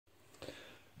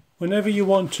whenever you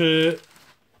want to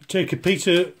take a piece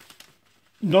of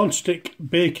non-stick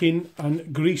baking and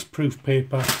greaseproof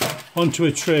paper onto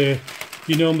a tray,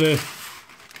 you normally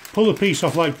pull a piece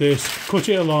off like this, cut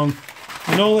it along,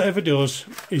 and all it ever does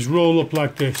is roll up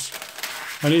like this,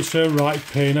 and it's a right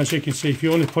pain. As you can see, if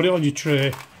you only put it on your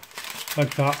tray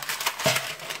like that,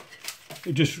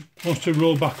 it just wants to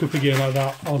roll back up again like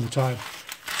that all the time.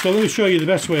 So let me show you the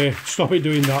best way to stop it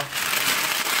doing that.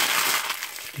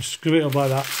 Just screw it up like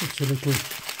that.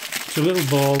 It's a little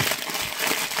ball.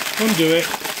 Undo it.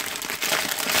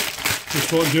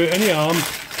 This won't do it any harm.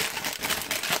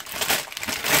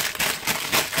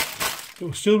 It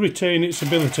will still retain its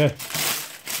ability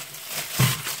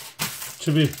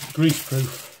to be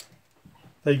greaseproof.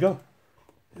 There you go.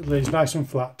 It lays nice and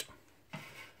flat.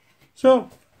 So,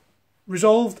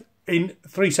 resolved in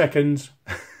 3 seconds.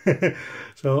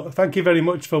 So, thank you very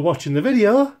much for watching the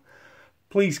video.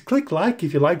 Please click like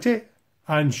if you liked it,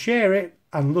 and share it,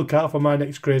 and look out for my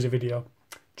next crazy video.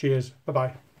 Cheers.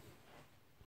 Bye-bye.